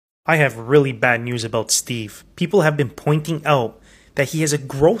I have really bad news about Steve. People have been pointing out that he has a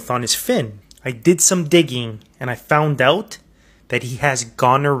growth on his fin. I did some digging and I found out that he has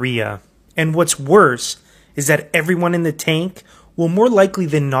gonorrhea. And what's worse is that everyone in the tank will more likely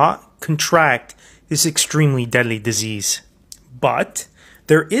than not contract this extremely deadly disease. But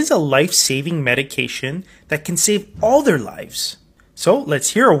there is a life-saving medication that can save all their lives. So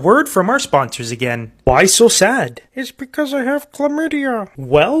let's hear a word from our sponsors again. Why so sad? It's because I have chlamydia.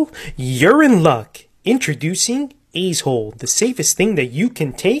 Well, you're in luck. Introducing Ace-Hold, the safest thing that you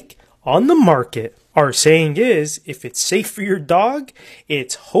can take on the market. Our saying is, if it's safe for your dog,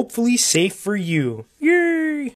 it's hopefully safe for you. Yay!